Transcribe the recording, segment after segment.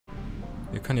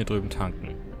Wir können hier drüben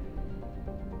tanken.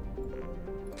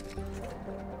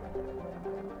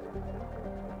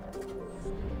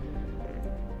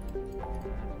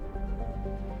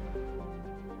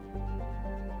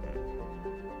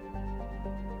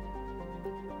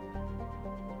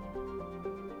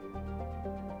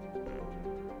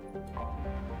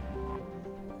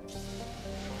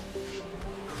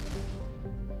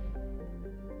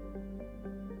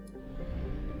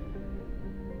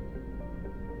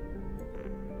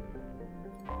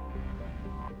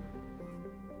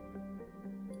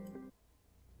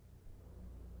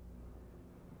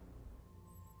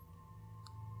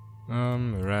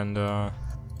 Miranda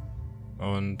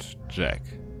und Jack.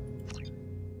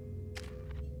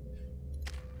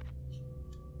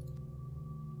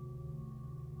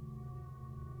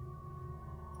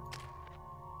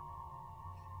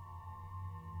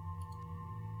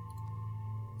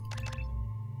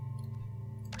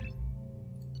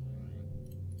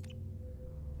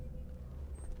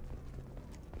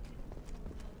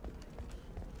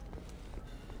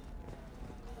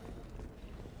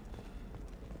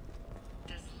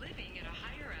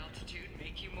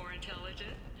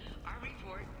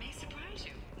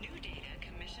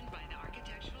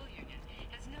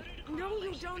 No,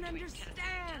 you don't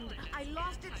understand. I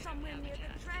lost it somewhere near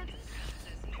the trans...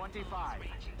 25.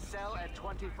 Sell at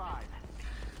 25.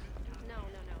 No,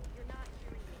 you're not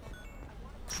hearing me.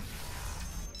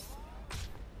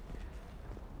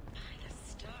 The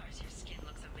stars, your skin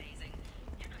looks amazing.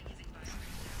 You're not using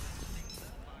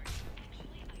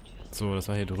So, das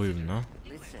war hier drüben, ne?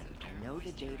 Listen, I know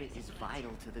the data is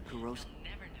vital to the Kuros.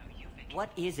 What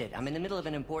is it? I'm in the middle of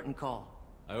an important call.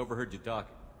 I overheard you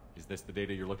talking. Is this the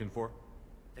data you're looking for?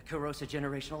 The Kurosa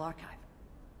Generational Archive.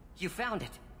 You found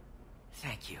it.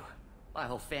 Thank you. My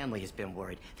whole family has been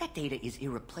worried. That data is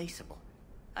irreplaceable.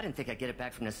 I didn't think I'd get it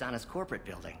back from Nasana's corporate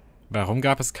building. Warum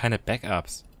gab es keine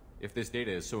Backups? If this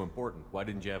data is so important, why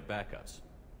didn't you have backups?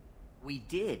 We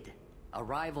did. A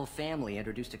rival family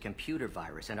introduced a computer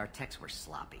virus and our techs were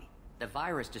sloppy. The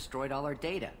virus destroyed all our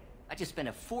data. I just spent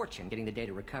a fortune getting the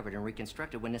data recovered and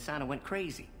reconstructed when Nasana went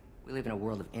crazy. We live in a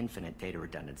world of infinite data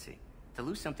redundancy. To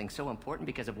lose something so important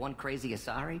because of one crazy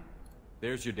Asari?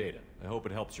 There's your data. I hope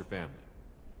it helps your family.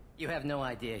 You have no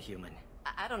idea, human.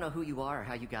 I don't know who you are or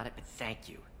how you got it, but thank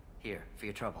you. Here, for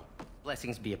your trouble.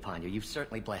 Blessings be upon you. You've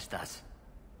certainly blessed us.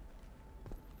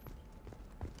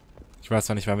 Ich weiß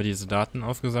zwar nicht, wann wir diese Daten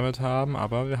aufgesammelt haben,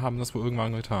 aber wir haben das wohl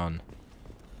irgendwann getan.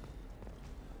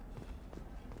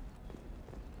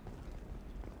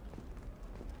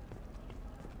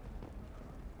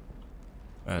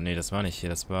 Nee, das war nicht hier,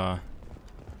 das war...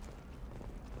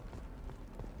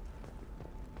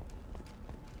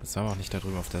 Das war aber auch nicht da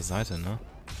drüben auf der Seite, ne?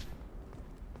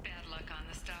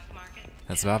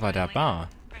 Das war bei der Bar.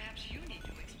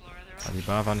 Aber die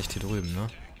Bar war nicht hier drüben, ne?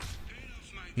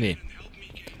 Nee.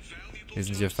 Wir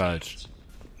sind hier falsch.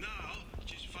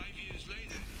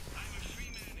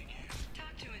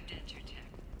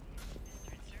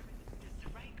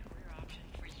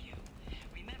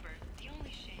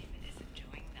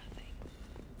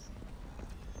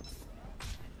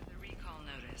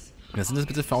 Was sind das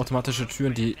bitte für automatische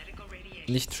Türen, die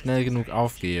nicht schnell genug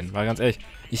aufgehen? Weil ganz ehrlich,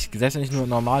 selbst wenn ich nur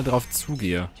normal drauf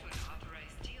zugehe.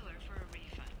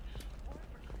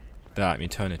 Da, im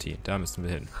Eternity, da müssten wir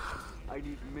hin. I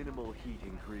need minimal heat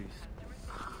increase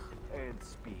and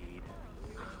speed.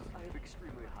 I have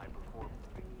extremely high performance.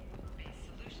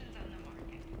 solutions on the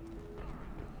market.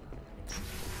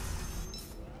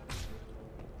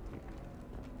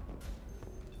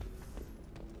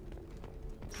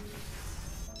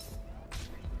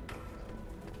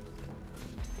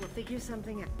 We'll figure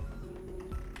something out.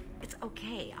 It's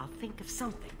okay. I'll think of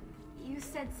something. You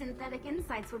said Synthetic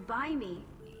Insights would buy me.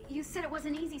 You said it was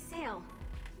an easy sale.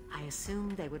 I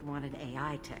assumed they would want an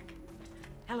AI tech.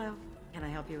 Hello. Can I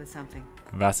help you with something?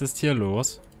 Was ist hier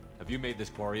los? Have you made this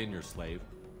Quarian your slave?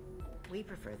 We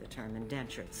prefer the term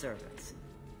indentured servants.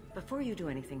 Before you do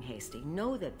anything hasty,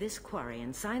 know that this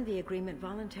Quarian signed the agreement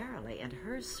voluntarily, and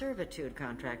her servitude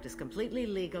contract is completely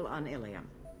legal on Ilium.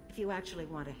 If you actually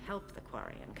want to help the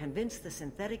Quarian, convince the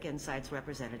Synthetic Insights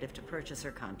representative to purchase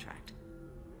her contract.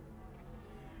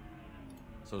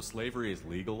 So slavery is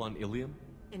legal on Ilium?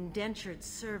 Indentured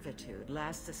servitude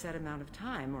lasts a set amount of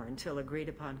time or until agreed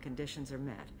upon conditions are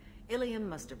met. Ilium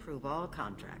must approve all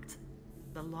contracts.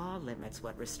 The law limits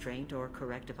what restraint or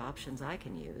corrective options I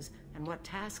can use and what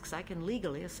tasks I can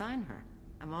legally assign her.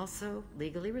 I'm also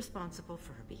legally responsible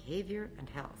for her behavior and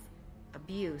health.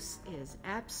 Abuse is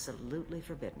absolutely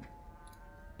forbidden.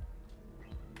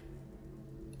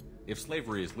 If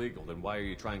slavery is legal, then why are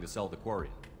you trying to sell the Quarian?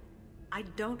 I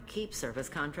don't keep service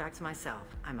contracts myself.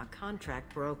 I'm a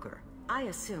contract broker. I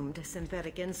assumed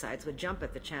Synthetic Insights would jump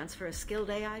at the chance for a skilled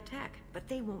AI tech, but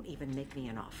they won't even make me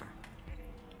an offer.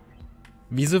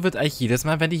 Wieso wird eigentlich jedes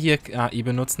Mal, wenn die hier KI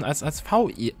benutzen, als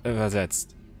VI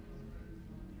übersetzt?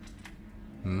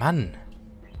 Mann.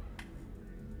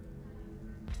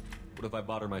 What if I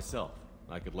bought her myself?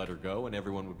 I could let her go and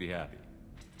everyone would be happy.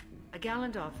 A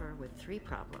gallant offer with 3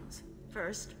 problems.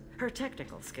 First, her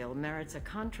technical skill merits a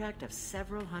contract of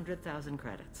several 100,000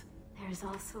 credits. There's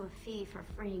also a fee for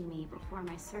freeing me before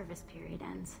my service period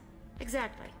ends.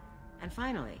 Exactly. And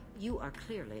finally, you are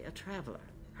clearly a traveler.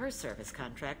 Her service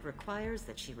contract requires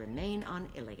that she remain on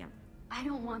Ilium. I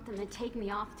don't want them to take me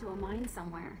off to a mine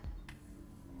somewhere.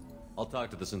 I'll talk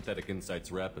to the Synthetic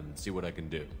Insights rep and see what I can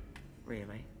do.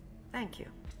 Really? Thank you.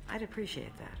 I'd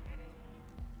appreciate that.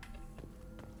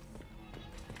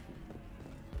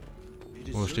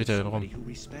 Wo steht er denn rum?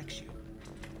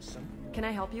 Can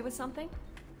I help you with something?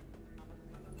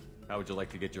 How would you like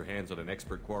to get your hands on an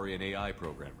expert Quarian AI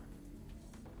programmer?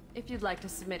 If you'd like to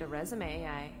submit a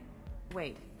resume,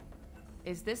 Wait.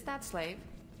 Is this that slave?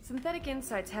 Synthetic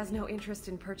Insights has no interest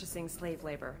in purchasing slave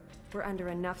labor. We're under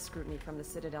enough scrutiny from the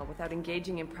Citadel without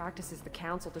engaging in practices the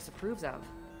Council disapproves of.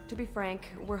 To be frank,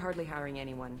 we're hardly hiring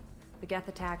anyone. The Geth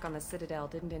attack on the Citadel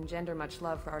didn't engender much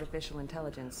love for artificial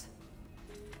intelligence.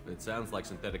 It sounds like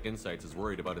Synthetic Insights is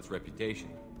worried about its reputation.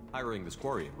 Hiring this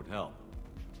Quarian would help.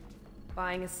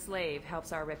 Buying a slave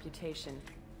helps our reputation.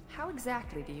 How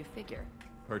exactly do you figure?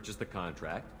 Purchase the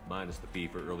contract, minus the fee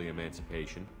for early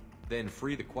emancipation, then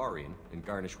free the Quarian and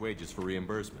garnish wages for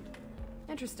reimbursement.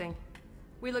 Interesting.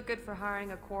 We look good for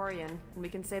hiring a Quarian, and we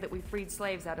can say that we freed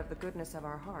slaves out of the goodness of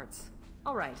our hearts.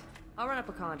 All right, I'll run up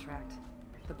a contract.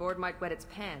 The board might wet its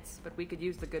pants, but we could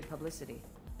use the good publicity.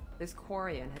 This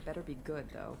Quarian had better be good,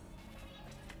 though.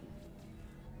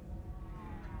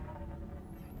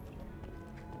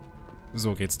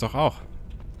 So geht's doch auch.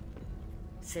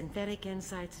 Synthetic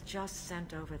Insights just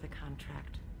sent over the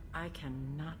contract. I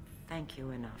cannot thank you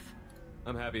enough.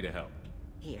 I'm happy to help.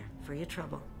 Here, for your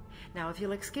trouble. Now, if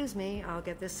you'll excuse me, I'll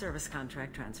get this service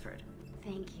contract transferred.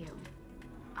 Thank you.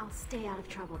 I'll stay out of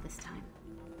trouble this time.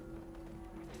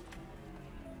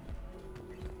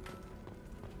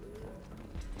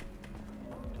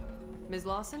 Ms.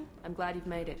 Lawson, I'm glad you've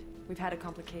made it. We've had a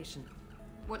complication.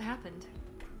 What happened?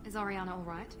 Is Ariana all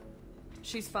right?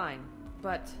 She's fine,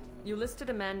 but you listed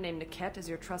a man named Niket as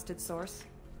your trusted source.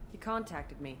 He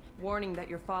contacted me, warning that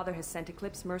your father has sent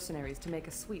Eclipse mercenaries to make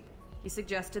a sweep. He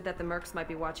suggested that the Mercs might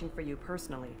be watching for you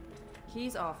personally.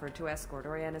 He's offered to escort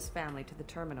Oriana's family to the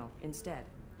terminal instead.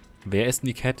 Wer ist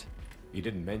Niket? You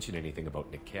didn't mention anything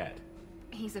about Niket.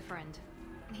 He's a friend.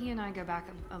 He and I go back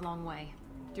a long way.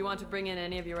 Do you want to bring in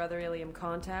any of your other Ilium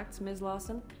contacts, Ms.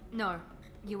 Lawson? No.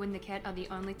 You and Niket are the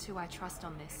only 2 I trust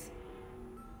on this.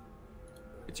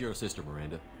 It's your sister,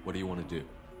 Miranda. What do you want to do?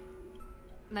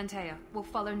 Lantea, we'll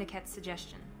follow Niket's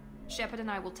suggestion. Shepard and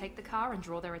I will take the car and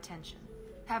draw their attention.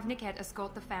 Have Niket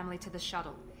escort the family to the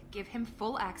shuttle. Give him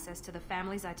full access to the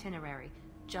family's itinerary,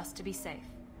 just to be safe.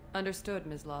 Understood,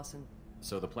 Ms. Lawson.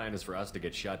 So the plan is for us to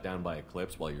get shot down by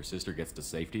Eclipse while your sister gets to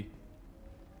safety?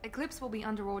 Eclipse will be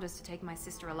under orders to take my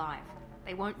sister alive.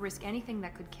 They won't risk anything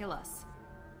that could kill us.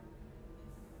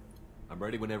 I'm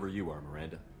ready whenever you are,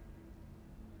 Miranda.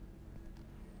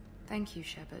 Thank you,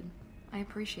 Shepard. I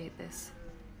appreciate this.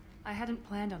 I hadn't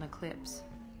planned on Eclipse,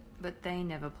 but they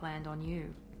never planned on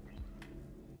you.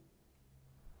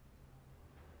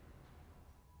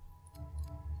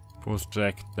 Wo ist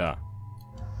Jack? Da.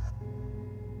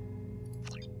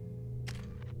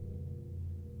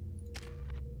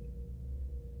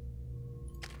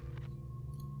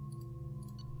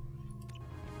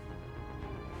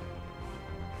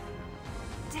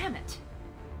 Damn it!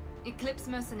 Eclipse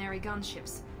mercenary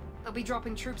gunships. They'll be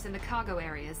dropping troops in the cargo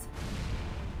areas.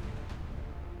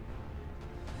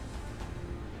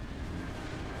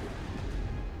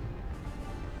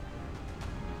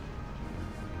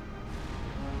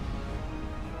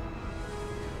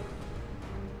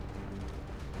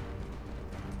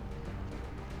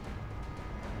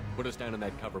 Put us down in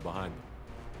that cover behind them.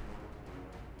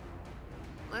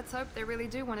 Let's hope they really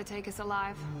do want to take us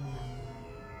alive.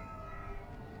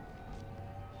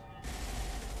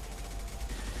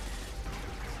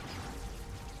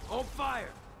 Hold fire!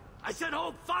 I said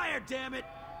hold fire, damn it!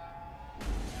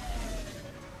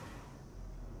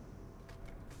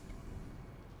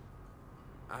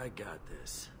 I got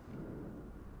this.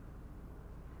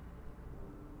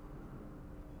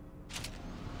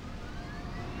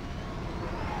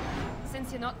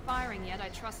 Since you're not firing yet, I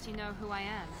trust you know who I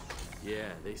am.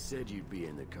 Yeah, they said you'd be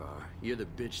in the car. You're the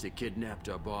bitch that kidnapped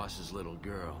our boss's little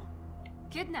girl.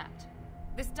 Kidnapped.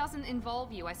 This doesn't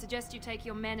involve you. I suggest you take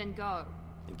your men and go.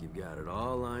 Think you've got it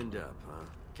all lined up, huh?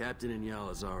 Captain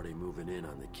Inyala's already moving in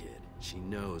on the kid. She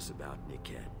knows about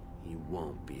Niket. He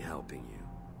won't be helping you.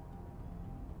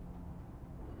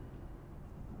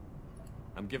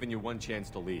 I'm giving you one chance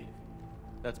to leave.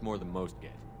 That's more than most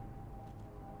get.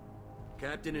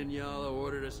 Captain Inyala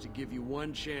ordered us to give you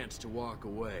one chance to walk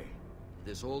away.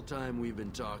 This whole time we've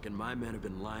been talking, my men have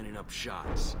been lining up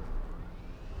shots.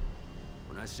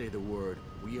 When I say the word,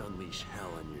 we unleash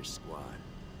hell on your squad.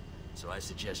 So I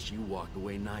suggest you walk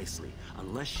away nicely,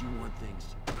 unless you want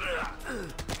things...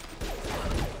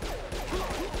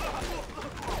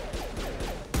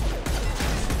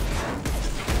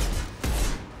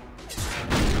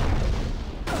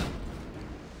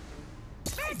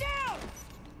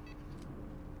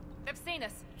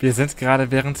 Wir sind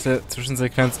gerade während der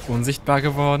Zwischensequenz unsichtbar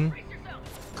geworden.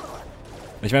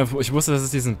 Ich meine, ich wusste, dass es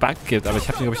diesen Bug gibt, aber ich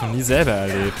habe den, glaube ich, noch nie selber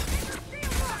erlebt.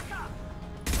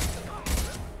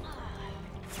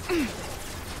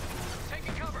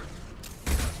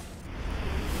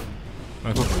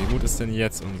 Mal gucken, wie gut ist denn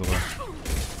jetzt unsere...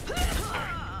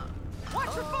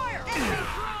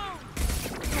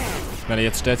 Ich meine,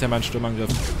 jetzt stellt ja mein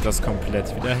Sturmangriff das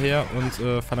komplett wieder her und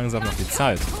verlangsamt noch die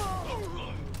Zeit.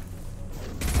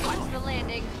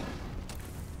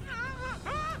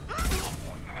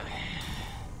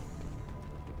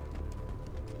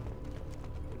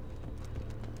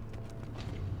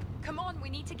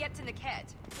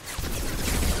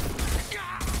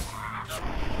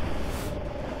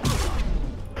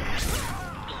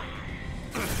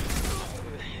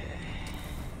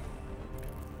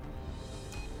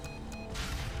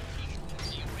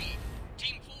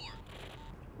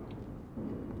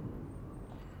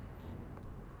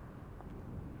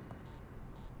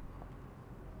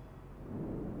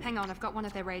 Hang on, I've got one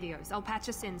of their radios. I'll patch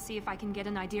us in, see if I can get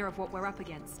an idea of what we're up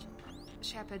against.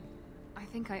 Shepard, I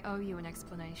think I owe you an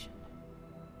explanation.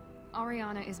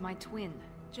 Oriana is my twin,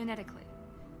 genetically.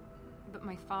 But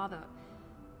my father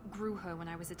grew her when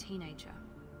I was a teenager.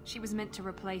 She was meant to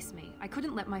replace me. I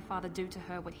couldn't let my father do to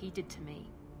her what he did to me.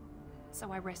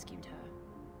 So I rescued her.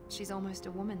 She's almost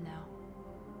a woman now.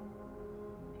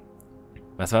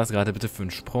 Was war das gerade bitte für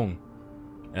ein Sprung?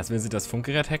 Erst will sie das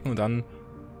Funkgerät hacken und dann...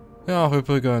 Ja,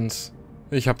 übrigens,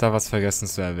 ich habe da was vergessen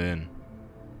zu erwähnen.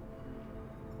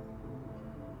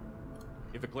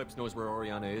 If Eclipse knows where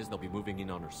Oriana is, they'll be moving in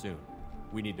on her soon.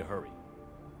 We need to hurry.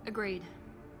 Agreed.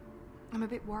 I'm a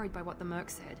bit worried by what the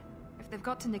Merc said. If they've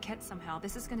got to Niket somehow,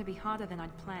 this is going to be harder than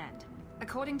I'd planned.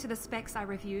 According to the specs I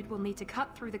reviewed, we'll need to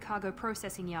cut through the cargo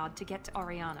processing yard to get to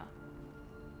Oriana.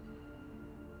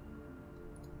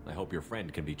 I hope your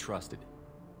friend can be trusted.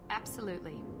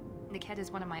 Absolutely. Niket is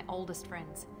one of my oldest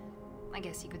friends. I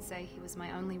guess you could say he was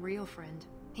my only real friend.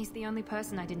 He's the only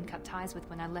person I didn't cut ties with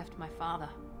when I left my father.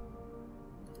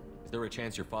 Is there a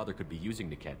chance your father could be using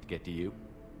Niket to get to you?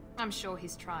 I'm sure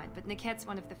he's tried, but Niket's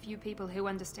one of the few people who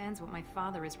understands what my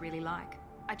father is really like.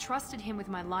 I trusted him with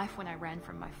my life when I ran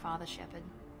from my father, Shepard.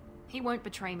 He won't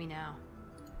betray me now.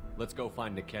 Let's go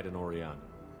find Niket and Oriana.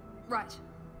 Right.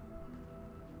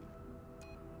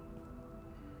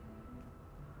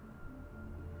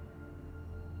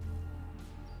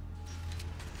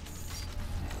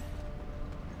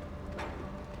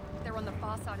 They're on the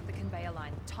far side of the conveyor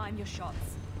line. Time your shots.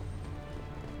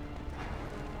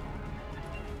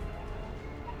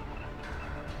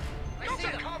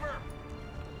 Get cover!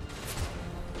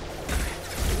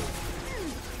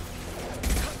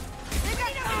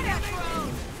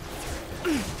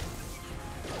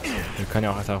 Der kann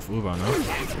ja auch einfach rüber, ne?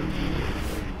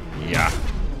 Ja.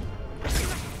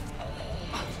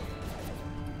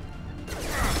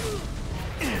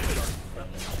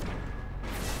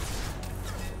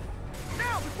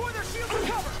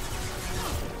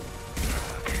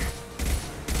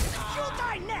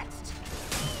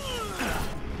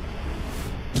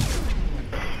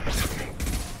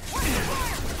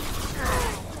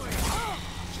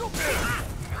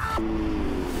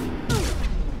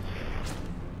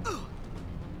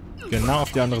 Genau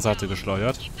auf die andere Seite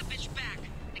geschleudert.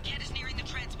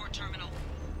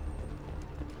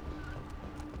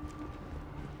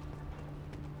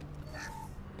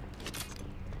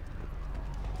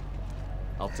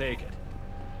 I'll take it.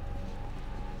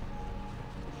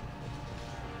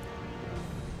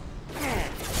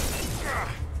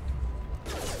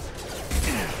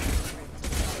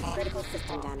 Critical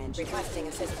system damage. Requesting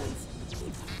assistance.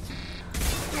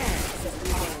 System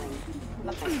failing.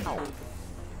 Okay.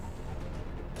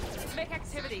 Make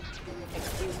activity.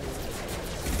 Excuse me.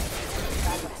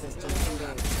 Backup system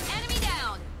engaged. Enemy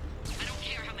down! I don't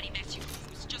care how many mechs you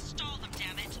lose. Just stall them,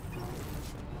 damn it.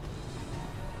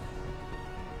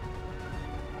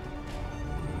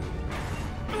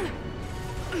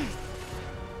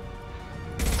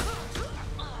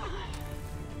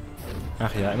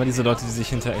 Ach ja, immer diese Leute, die sich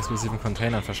hinter exklusiven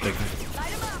Containern verstecken.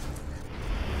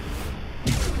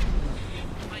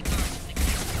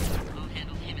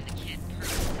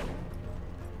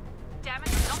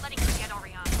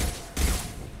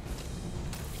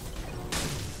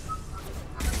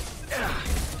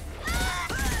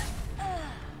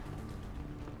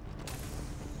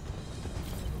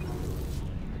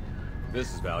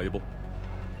 This is valuable.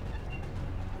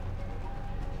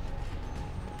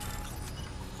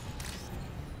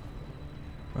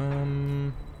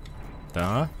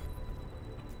 Da.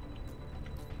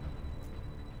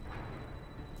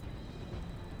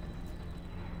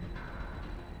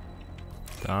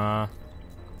 Da.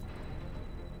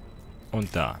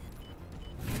 Und da.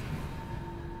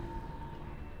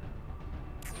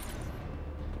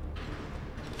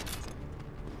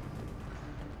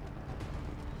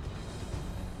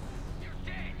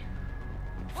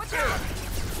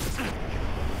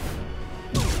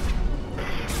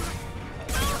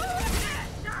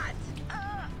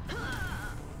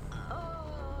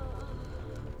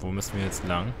 Wo müssen wir jetzt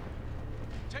lang?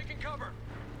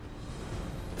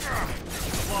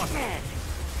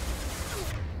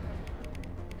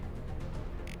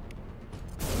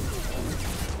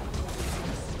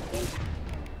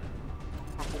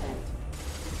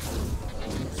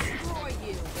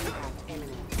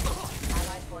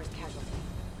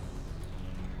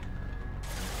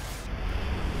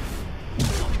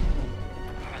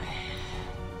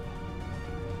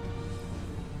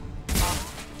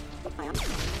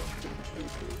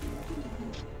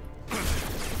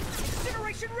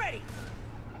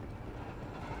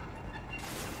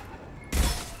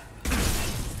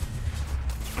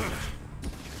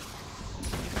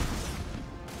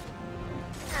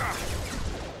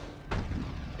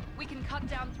 We can cut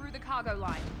down through the cargo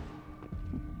line.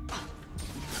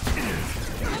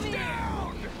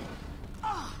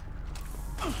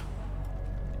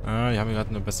 Ah, die haben gerade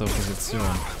eine bessere Position.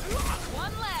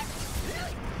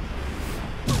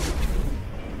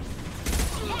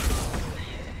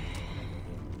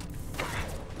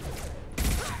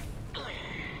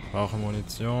 Brauche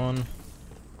Munition.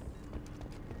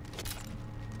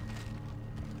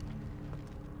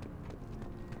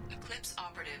 Eclipse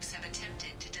operatives have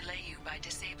attempted to delay you by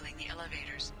disabling the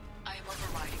elevators. I am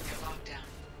overriding their lockdown.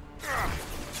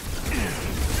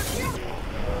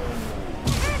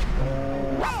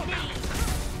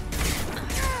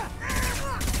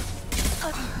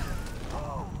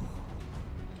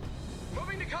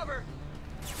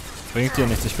 Bringt dir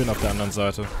nichts, ich bin auf der anderen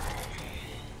Seite.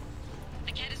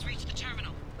 Niket has reached the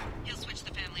terminal. He'll switch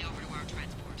the family over to our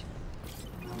transport.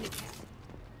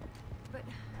 But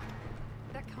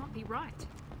that can't be right.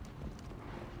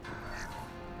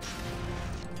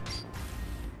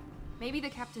 Maybe the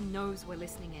captain knows we're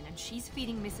listening in and she's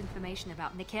feeding misinformation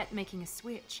about Niket making a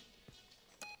switch.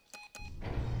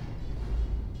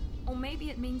 Or maybe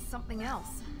it means something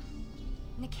else.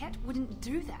 Niket wouldn't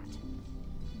do that.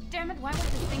 Damn it, why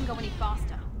won't this thing go any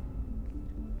faster?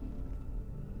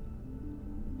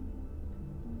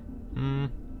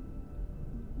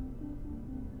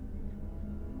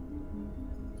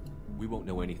 We won't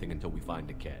know anything until we find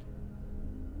Niket.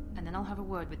 And then I'll have a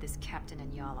word with this captain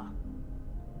and Yala.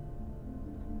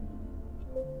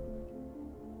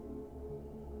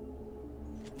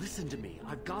 Listen to me.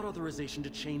 I've got authorization to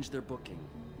change their booking.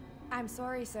 I'm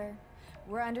sorry, sir.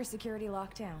 We're under security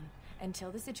lockdown.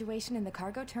 Until the situation in the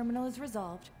cargo terminal is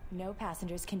resolved, no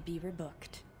passengers can be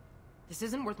rebooked. This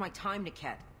isn't worth my time,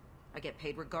 Niket. I get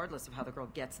paid regardless of how the girl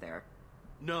gets there.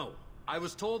 No. I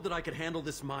was told that I could handle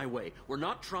this my way. We're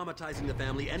not traumatizing the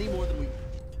family any more than we...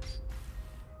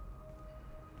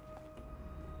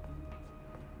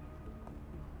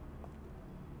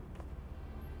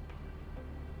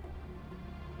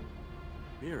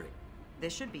 Miri.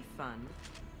 This should be fun.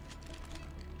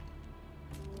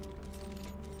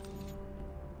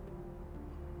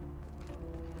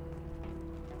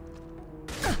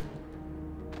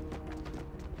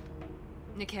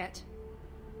 Niket,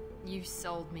 you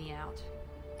sold me out.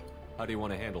 How do you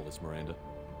want to handle this, Miranda?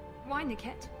 Why,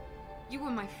 Niket? You were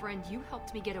my friend. You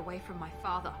helped me get away from my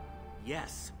father.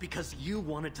 Yes, because you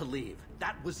wanted to leave.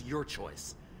 That was your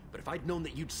choice. But if I'd known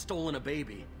that you'd stolen a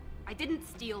baby... I didn't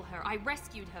steal her. I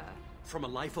rescued her. From a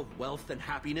life of wealth and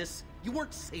happiness, you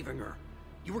weren't saving her.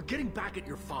 You were getting back at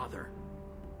your father.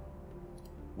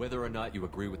 Whether or not you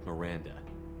agree with Miranda,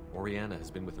 Oriana has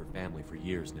been with her family for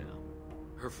years now.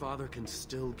 Her father can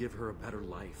still give her a better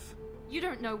life. You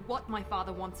don't know what my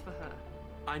father wants for her.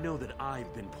 I know that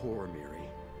I've been poor, Miri.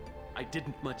 I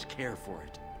didn't much care for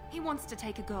it. He wants to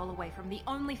take a girl away from the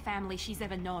only family she's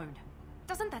ever known.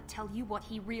 Doesn't that tell you what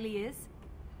he really is?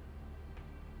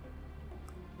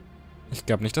 Ich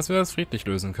glaube nicht, dass wir das friedlich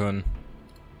lösen können.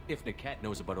 If Niket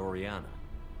knows about Oriana,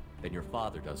 then your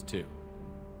father does too.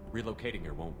 Relocating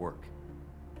her won't work.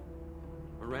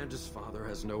 Miranda's father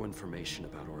has no information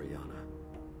about Oriana.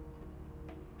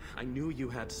 I knew you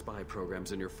had spy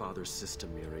programs in your father's system,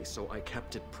 Miri, so I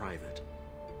kept it private.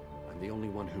 I'm the only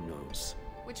one who knows.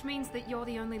 Which means that you're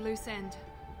the only loose end.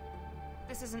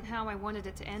 This isn't how I wanted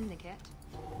it to end, Niket.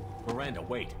 Miranda,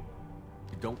 wait.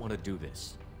 You don't want to do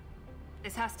this.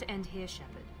 This has to end here,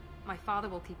 Shepard. My father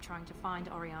will keep trying to find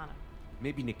Oriana.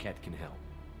 Maybe Niket can help.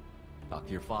 Talk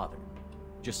to your father.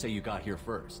 Just say you got here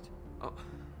first.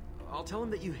 I'll tell him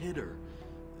that you hid her.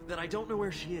 That I don't know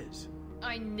where she is.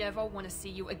 I never want to see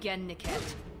you again,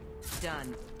 Niket.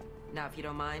 Done. Now, if you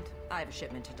don't mind, I have a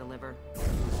shipment to deliver.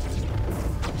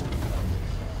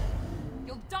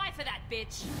 You'll die for that,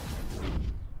 bitch!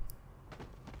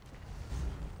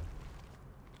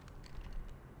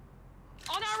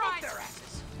 On our right!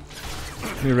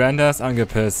 Miranda ist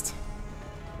angepisst.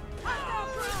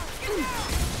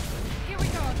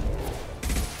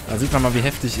 Da sieht man mal, wie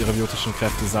heftig ihre biotischen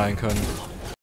Kräfte sein können.